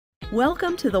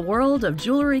Welcome to the world of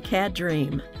Jewelry CAD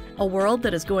Dream, a world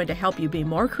that is going to help you be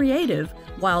more creative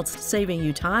whilst saving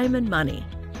you time and money.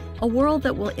 A world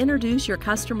that will introduce your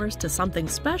customers to something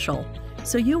special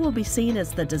so you will be seen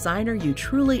as the designer you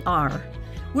truly are.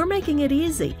 We're making it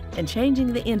easy and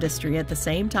changing the industry at the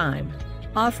same time,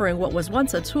 offering what was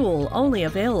once a tool only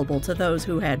available to those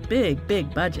who had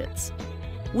big budgets.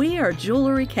 We are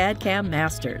Jewelry CAD/CAM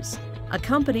Masters, a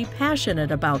company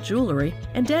passionate about jewelry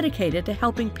and dedicated to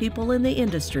helping people in the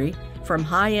industry, from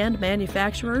high-end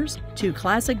manufacturers to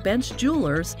classic bench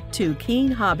jewelers to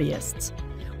keen hobbyists.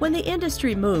 When the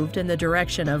industry moved in the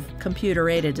direction of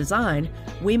computer-aided design,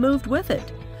 we moved with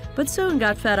it, but soon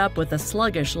got fed up with the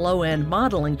sluggish low-end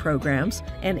modeling programs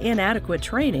and inadequate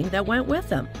training that went with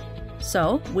them.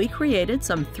 So we created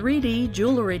some 3D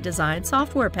jewelry design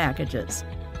software packages,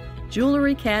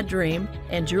 Jewelry CAD Dream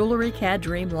and Jewelry CAD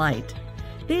Dream Lite.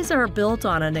 These are built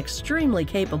on an extremely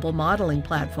capable modeling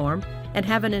platform and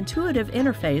have an intuitive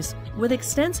interface with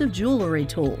extensive jewelry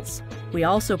tools. We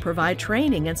also provide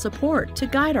training and support to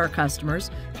guide our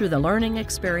customers through the learning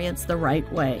experience the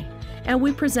right way. And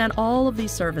we present all of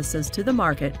these services to the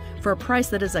market for a price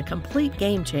that is a complete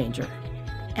game changer.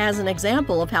 As an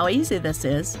example of how easy this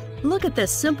is, look at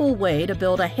this simple way to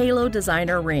build a halo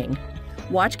designer ring.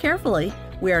 Watch carefully.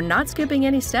 We are not skipping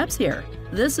any steps here.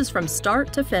 This is from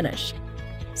start to finish.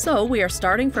 So we are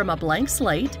starting from a blank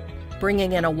slate,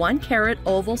 bringing in a 1-carat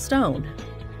oval stone.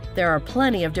 There are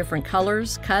plenty of different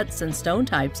colors, cuts, and stone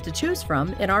types to choose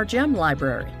from in our gem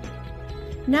library.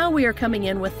 Now we are coming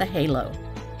in with the halo.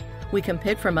 We can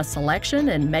pick from a selection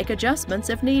and make adjustments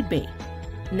if need be.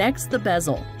 Next, the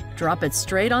bezel. Drop it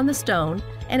straight on the stone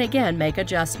and again make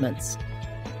adjustments.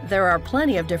 There are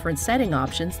plenty of different setting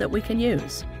options that we can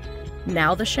use.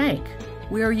 Now the shank.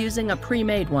 We are using a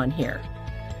pre-made one here.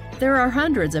 There are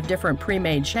hundreds of different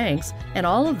pre-made shanks, and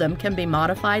all of them can be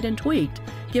modified and tweaked,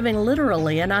 giving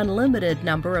literally an unlimited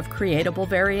number of creatable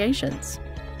variations.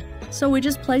 So we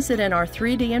just place it in our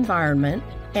 3D environment,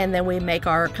 and then we make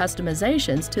our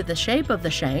customizations to the shape of the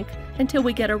shank until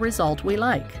we get a result we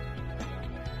like.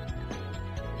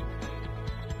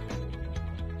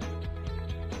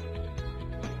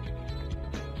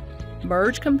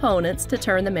 Merge components to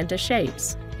turn them into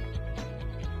shapes.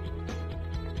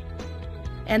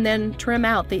 And then trim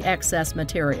out the excess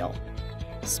material.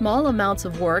 Small amounts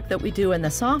of work that we do in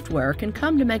the software can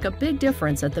come to make a big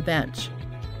difference at the bench.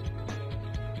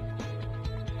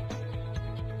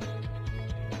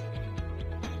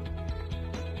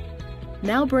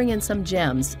 Now bring in some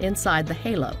gems inside the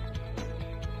halo.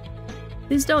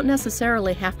 These don't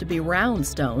necessarily have to be round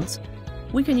stones.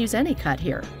 We can use any cut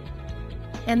here.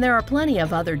 And there are plenty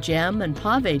of other gem and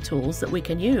pave tools that we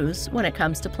can use when it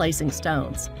comes to placing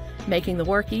stones, making the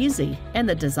work easy and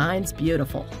the designs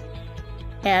beautiful.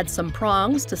 Add some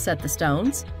prongs to set the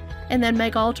stones, and then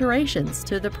make alterations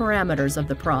to the parameters of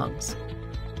the prongs.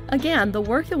 Again, the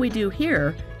work that we do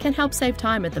here can help save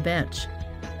time at the bench.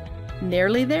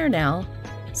 Nearly there now.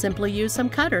 Simply use some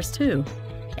cutters too.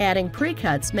 Adding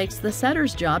pre-cuts makes the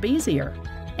setter's job easier.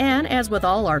 And as with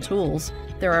all our tools,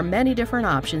 there are many different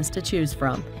options to choose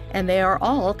from, and they are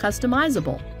all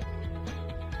customizable.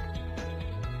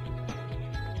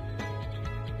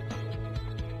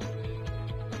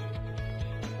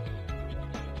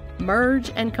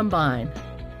 Merge and combine.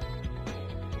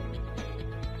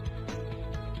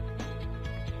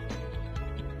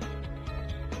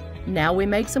 Now we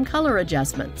make some color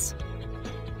adjustments.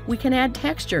 We can add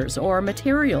textures or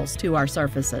materials to our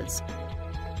surfaces.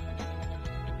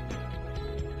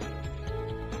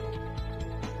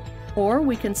 Or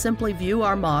we can simply view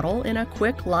our model in a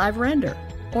quick live render,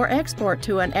 or export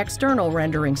to an external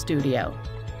rendering studio.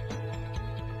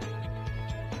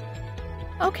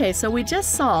 Okay, so we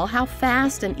just saw how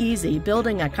fast and easy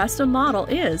building a custom model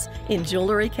is in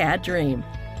Jewelry CAD Dream.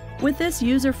 With this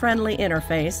user-friendly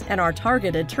interface and our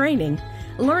targeted training,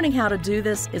 learning how to do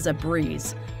this is a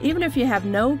breeze, even if you have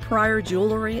no prior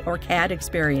jewelry or CAD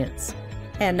experience.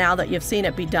 And now that you've seen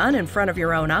it be done in front of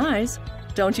your own eyes,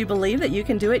 don't you believe that you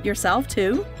can do it yourself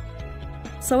too?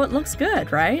 So it looks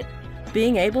good, right?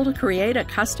 Being able to create a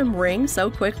custom ring so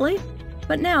quickly?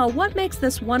 But now, what makes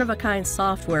this one-of-a-kind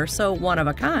software so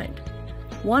one-of-a-kind?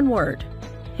 One word: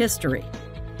 history.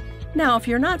 Now, if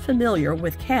you're not familiar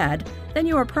with CAD, then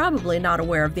you are probably not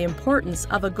aware of the importance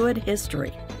of a good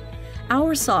history.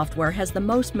 Our software has the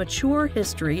most mature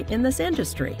history in this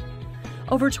industry.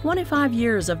 Over 25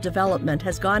 years of development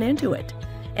has gone into it,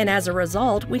 and as a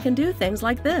result, we can do things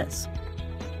like this.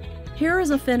 Here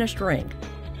is a finished ring.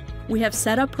 We have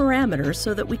set up parameters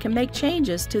so that we can make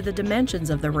changes to the dimensions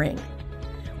of the ring.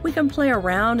 We can play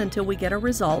around until we get a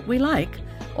result we like,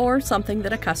 or something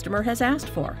that a customer has asked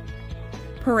for.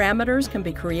 Parameters can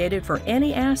be created for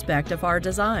any aspect of our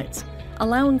designs,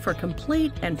 allowing for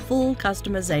complete and full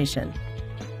customization.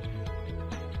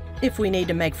 If we need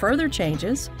to make further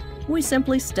changes, we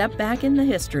simply step back in the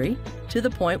history to the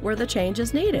point where the change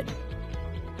is needed.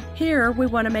 Here, we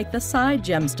want to make the side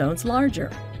gemstones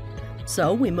larger,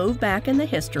 so we move back in the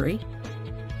history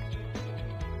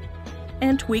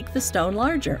and tweak the stone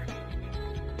larger.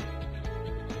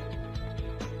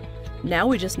 Now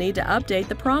we just need to update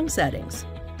the prong settings.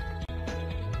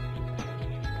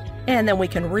 And then we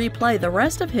can replay the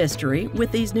rest of history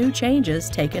with these new changes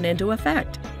taken into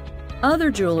effect.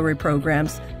 Other jewelry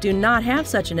programs do not have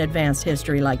such an advanced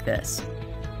history like this,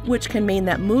 which can mean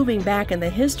that moving back in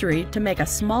the history to make a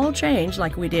small change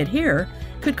like we did here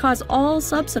could cause all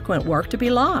subsequent work to be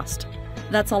lost.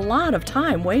 That's a lot of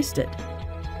time wasted.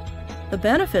 The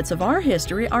benefits of our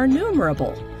history are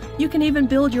numerable. You can even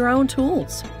build your own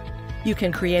tools. You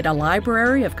can create a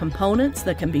library of components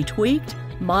that can be tweaked,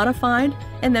 modified,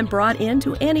 and then brought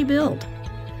into any build.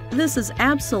 This is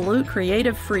absolute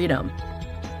creative freedom.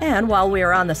 And while we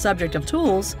are on the subject of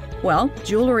tools, well,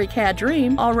 Jewelry CAD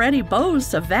Dream already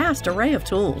boasts a vast array of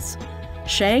tools.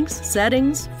 Shanks,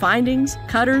 settings, findings,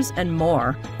 cutters, and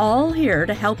more, all here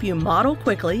to help you model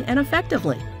quickly and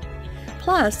effectively.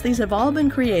 Plus, these have all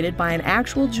been created by an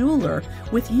actual jeweler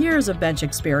with years of bench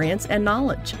experience and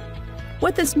knowledge.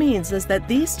 What this means is that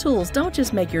these tools don't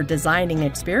just make your designing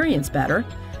experience better,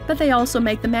 but they also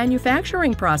make the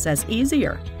manufacturing process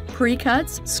easier.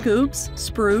 Pre-cuts, scoops,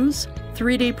 sprues,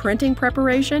 3D printing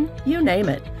preparation, you name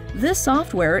it. This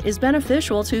software is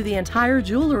beneficial to the entire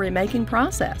jewelry making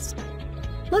process.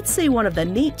 Let's see one of the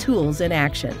neat tools in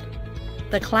action.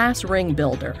 The Class Ring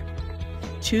Builder.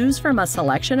 Choose from a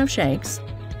selection of shanks,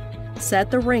 set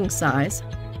the ring size,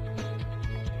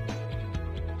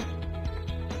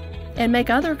 and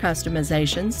make other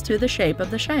customizations to the shape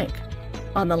of the shank.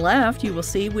 On the left, you will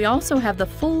see we also have the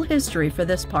full history for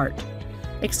this part,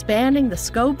 expanding the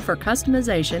scope for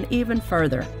customization even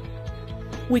further.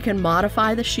 We can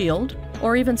modify the shield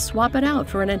or even swap it out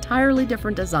for an entirely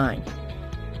different design.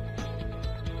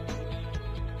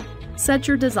 Set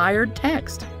your desired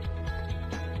text.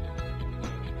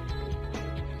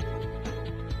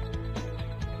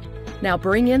 Now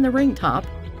bring in the ring top.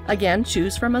 Again,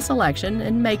 choose from a selection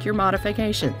and make your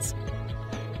modifications.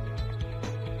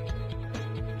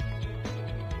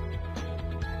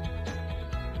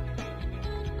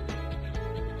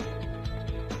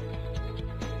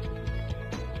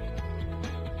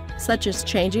 Such as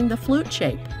changing the flute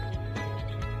shape.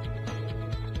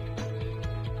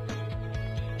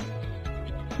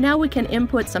 Now we can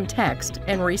input some text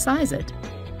and resize it.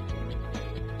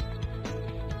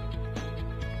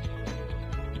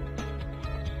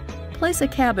 Place a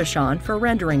cabochon for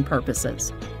rendering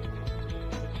purposes.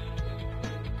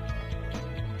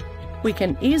 We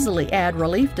can easily add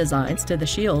relief designs to the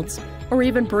shields or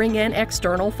even bring in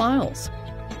external files.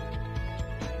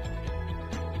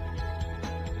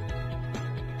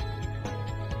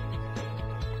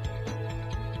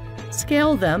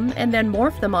 Scale them and then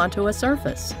morph them onto a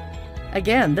surface.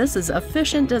 Again, this is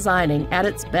efficient designing at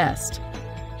its best.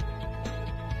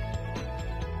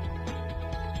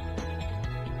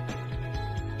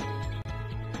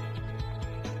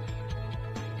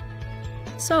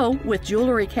 So, with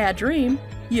Jewelry CAD Dream,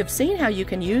 you've seen how you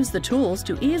can use the tools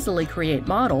to easily create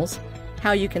models,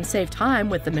 how you can save time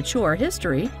with the mature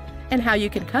history, and how you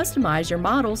can customize your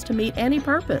models to meet any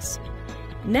purpose.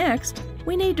 Next,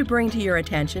 we need to bring to your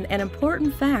attention an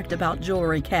important fact about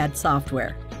Jewelry CAD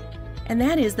software. And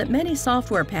that is that many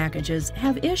software packages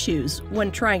have issues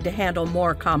when trying to handle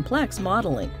more complex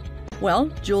modeling. Well,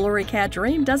 Jewelry CAD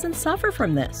Dream doesn't suffer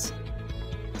from this.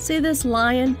 See this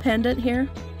lion pendant here?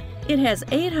 It has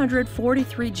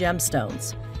 843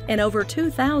 gemstones and over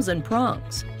 2,000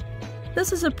 prongs.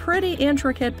 This is a pretty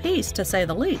intricate piece, to say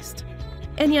the least,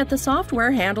 and yet the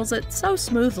software handles it so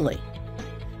smoothly.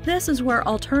 This is where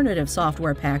alternative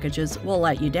software packages will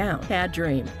let you down. CAD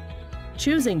Dream.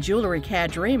 Choosing Jewelry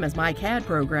CAD Dream as my CAD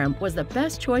program was the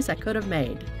best choice I could have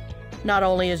made. Not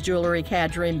only is Jewelry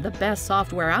CAD Dream the best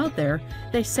software out there,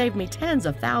 they saved me tens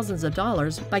of thousands of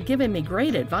dollars by giving me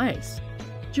great advice.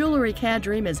 Jewelry CAD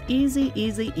Dream is easy,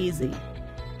 easy, easy.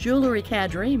 Jewelry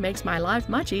CAD Dream makes my life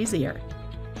much easier.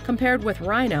 Compared with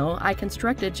Rhino, I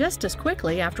constructed just as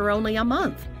quickly after only a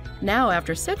month. Now,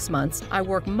 after 6 months, I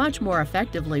work much more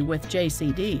effectively with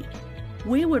JCD.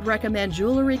 We would recommend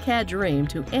Jewelry CAD Dream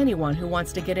to anyone who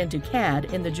wants to get into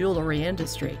CAD in the jewelry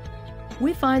industry.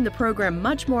 We find the program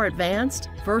much more advanced,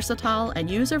 versatile, and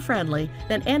user-friendly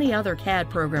than any other CAD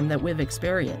program that we've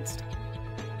experienced.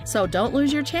 So don't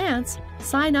lose your chance.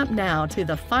 Sign up now to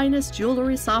the finest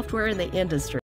jewelry software in the industry.